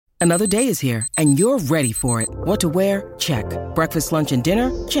Another day is here, and you're ready for it. What to wear? Check. Breakfast, lunch, and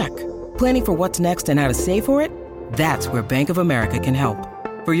dinner? Check. Planning for what's next and how to save for it? That's where Bank of America can help.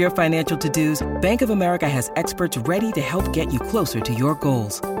 For your financial to-dos, Bank of America has experts ready to help get you closer to your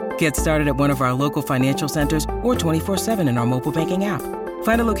goals. Get started at one of our local financial centers or 24/7 in our mobile banking app.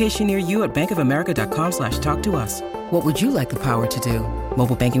 Find a location near you at bankofamerica.com/talktous. What would you like the power to do?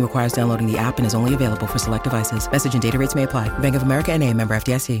 Mobile banking requires downloading the app and is only available for select devices. Message and data rates may apply. Bank of America N.A., member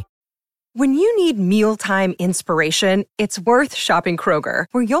FDIC. When you need mealtime inspiration, it's worth shopping Kroger,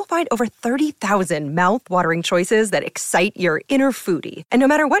 where you'll find over 30,000 mouth-watering choices that excite your inner foodie. And no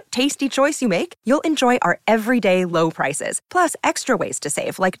matter what tasty choice you make, you'll enjoy our everyday low prices, plus extra ways to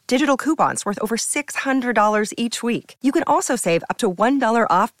save, like digital coupons worth over $600 each week. You can also save up to $1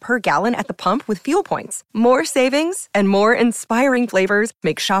 off per gallon at the pump with fuel points. More savings and more inspiring flavors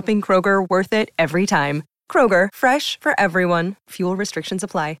make shopping Kroger worth it every time. Kroger, fresh for everyone. Fuel restrictions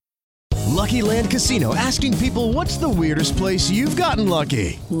apply. Lucky Land Casino, asking people, what's the weirdest place you've gotten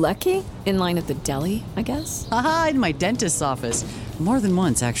lucky? Lucky? In line at the deli, I guess? Aha, in my dentist's office. More than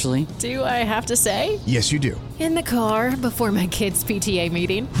once, actually. Do I have to say? Yes, you do. In the car before my kids' PTA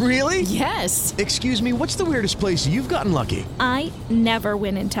meeting. Really? Yes. Excuse me, what's the weirdest place you've gotten lucky? I never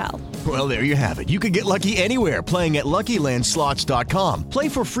win and tell. Well, there you have it. You can get lucky anywhere, playing at LuckyLandSlots.com. Play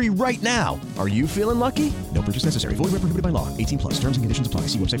for free right now. Are you feeling lucky? No purchase necessary. Void where prohibited by law. 18+. Terms and conditions apply.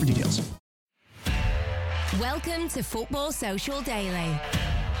 See website for details. Welcome to Football Social Daily.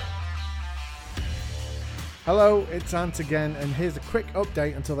 Hello, it's Ant again, and here's a quick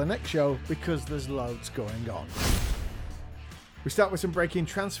update until the next show because there's loads going on. We start with some breaking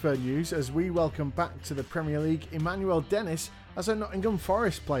transfer news as we welcome back to the Premier League Emmanuel Dennis as a Nottingham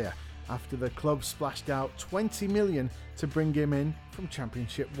Forest player after the club splashed out $20 million to bring him in from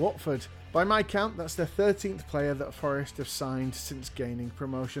Championship Watford. By my count, that's the 13th player that Forest have signed since gaining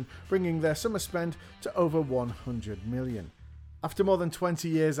promotion, bringing their summer spend to over $100 million. After more than 20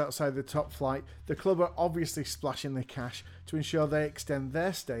 years outside the top flight, the club are obviously splashing the cash to ensure they extend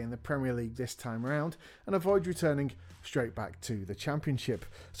their stay in the Premier League this time round and avoid returning straight back to the Championship.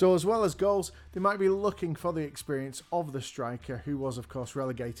 So as well as goals, they might be looking for the experience of the striker who was of course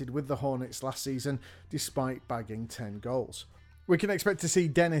relegated with the Hornets last season despite bagging 10 goals. We can expect to see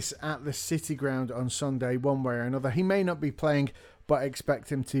Dennis at the City Ground on Sunday one way or another. He may not be playing, but I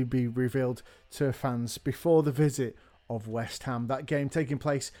expect him to be revealed to fans before the visit of West Ham. That game taking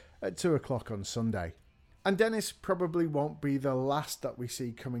place at 2 o'clock on Sunday. And Dennis probably won't be the last that we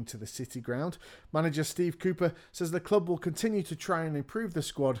see coming to the City Ground. Manager Steve Cooper says the club will continue to try and improve the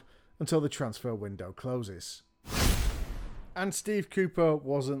squad until the transfer window closes. And Steve Cooper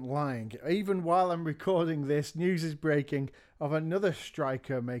wasn't lying. Even while I'm recording this, news is breaking of another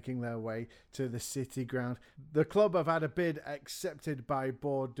striker making their way to the City Ground. The club have had a bid accepted by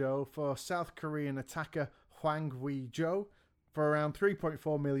Bordeaux for South Korean attacker Hwang Wee-jo for around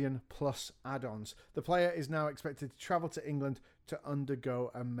 3.4 million plus add-ons. The player is now expected to travel to England to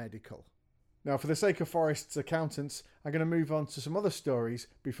undergo a medical. Now, for the sake of Forest's accountants, I'm going to move on to some other stories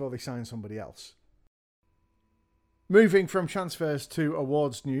before they sign somebody else. Moving from transfers to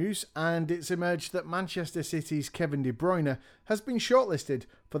awards news, and it's emerged that Manchester City's Kevin De Bruyne has been shortlisted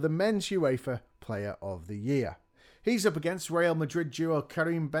for the Men's UEFA Player of the Year. He's up against Real Madrid duo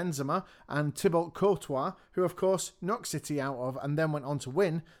Karim Benzema and Thibaut Courtois, who of course knocked City out of and then went on to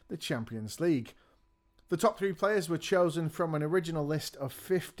win the Champions League. The top 3 players were chosen from an original list of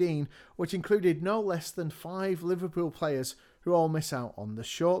 15, which included no less than 5 Liverpool players who all miss out on the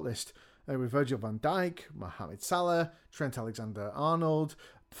shortlist. They were Virgil van Dijk, Mohamed Salah, Trent Alexander-Arnold,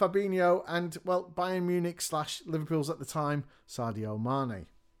 Fabinho, and, well, Bayern Munich / Liverpool's at the time, Sadio Mane.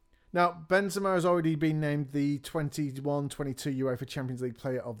 Now, Benzema has already been named the 21-22 UEFA Champions League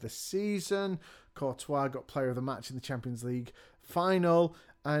Player of the Season. Courtois got Player of the Match in the Champions League final.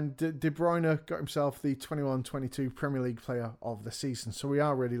 And De Bruyne got himself the 21-22 Premier League Player of the Season. So we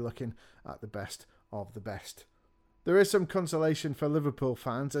are really looking at the best of the best. There is some consolation for Liverpool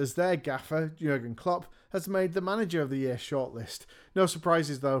fans as their gaffer, Jurgen Klopp, has made the Manager of the Year shortlist. No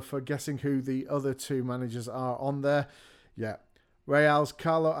surprises though for guessing who the other 2 managers are on there. Yeah, Real's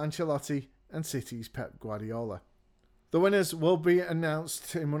Carlo Ancelotti and City's Pep Guardiola. The winners will be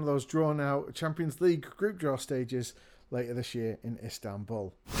announced in one of those drawn-out Champions League group draw stages later this year in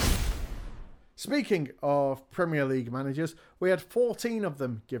Istanbul. Speaking of Premier League managers, we had 14 of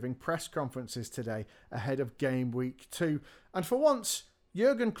them giving press conferences today ahead of game week 2. And for once,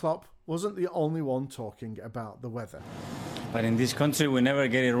 Jurgen Klopp wasn't the only one talking about the weather. But in this country, we never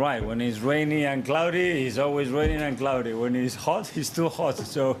get it right. When it's rainy and cloudy, it's always raining and cloudy. When it's hot, it's too hot.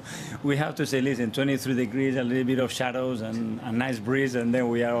 So we have to say, listen, 23 degrees, a little bit of shadows and a nice breeze, and then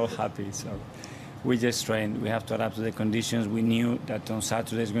we are all happy. So we just trained. We have to adapt to the conditions. We knew that on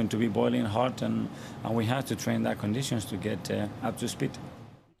Saturday it's going to be boiling hot, and we had to train that conditions to get up to speed.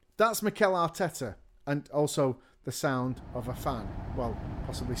 That's Mikel Arteta, and also the sound of a fan. Well,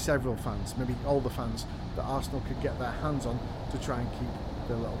 possibly several fans, maybe all the fans that Arsenal could get their hands on to try and keep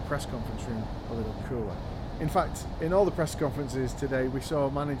the little press conference room a little cooler. In fact, in all the press conferences today, we saw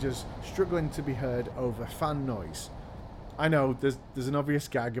managers struggling to be heard over fan noise. I know there's an obvious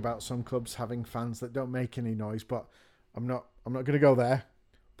gag about some clubs having fans that don't make any noise, but I'm not going to go there.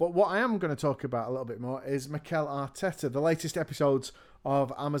 But what I am going to talk about a little bit more is Mikel Arteta. The latest episodes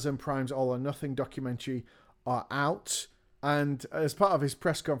of Amazon Prime's All or Nothing documentary are out, and as part of his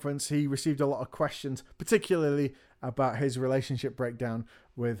press conference he received a lot of questions, particularly about his relationship breakdown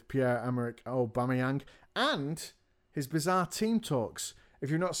with Pierre-Emerick Aubameyang and his bizarre team talks. If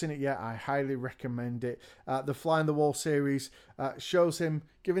you've not seen it yet, I highly recommend it. The Fly on the Wall series shows him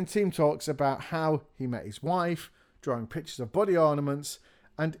giving team talks about how he met his wife, drawing pictures of body ornaments,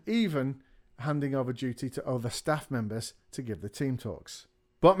 and even handing over duty to other staff members to give the team talks.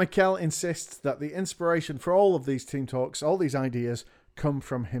 But Mikel insists that the inspiration for all of these team talks, all these ideas, come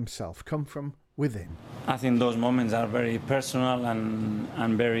from himself, come from within. I think those moments are very personal and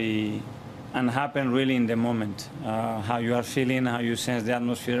happen really in the moment. How you are feeling, how you sense the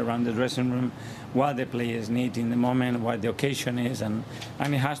atmosphere around the dressing room, what the players need in the moment, what the occasion is, and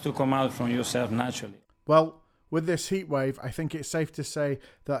it has to come out from yourself naturally. Well, with this heat wave, I think it's safe to say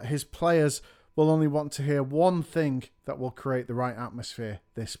that his players will only want to hear one thing that will create the right atmosphere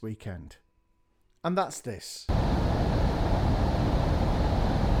this weekend. And that's this.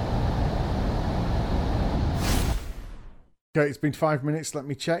 Okay, it's been 5 minutes. Let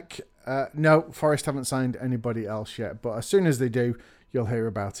me check. No, Forest haven't signed anybody else yet, but as soon as they do, you'll hear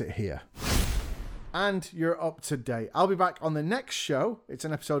about it here. And you're up to date. I'll be back on the next show. It's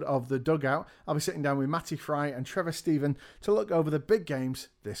an episode of The Dugout. I'll be sitting down with Matty Fry and Trevor Stephen to look over the big games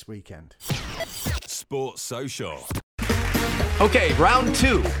this weekend. Sports Social. Okay, round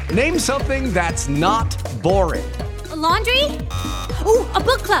two. Name something that's not boring. A laundry? Ooh, a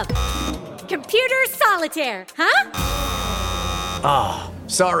book club. Computer solitaire, huh? Ah,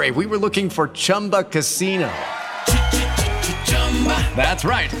 sorry, we were looking for Chumba Casino. That's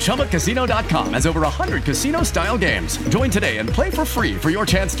right, ChumbaCasino.com has over 100 casino-style games. Join today and play for free for your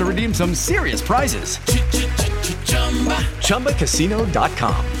chance to redeem some serious prizes.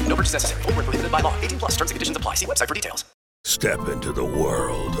 ChumbaCasino.com. No purchase necessary. Void where prohibited by law. 18+. Terms and conditions apply. See website for details. Step into the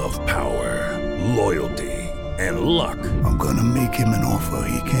world of power, loyalty, and luck. I'm gonna make him an offer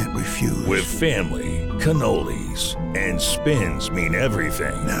he can't refuse. With family, cannolis, and spins mean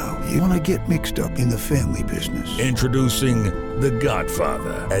everything. Now, you wanna get mixed up in the family business. Introducing The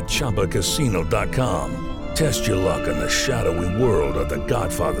Godfather at ChumbaCasino.com. Test your luck in the shadowy world of The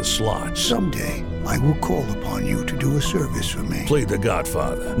Godfather slot. Someday, I will call upon you to do a service for me. Play The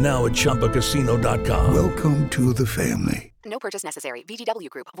Godfather, now at ChumbaCasino.com. Welcome to the family. No purchase necessary. VGW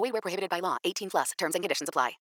Group. Void where prohibited by law. 18+. Terms and conditions apply.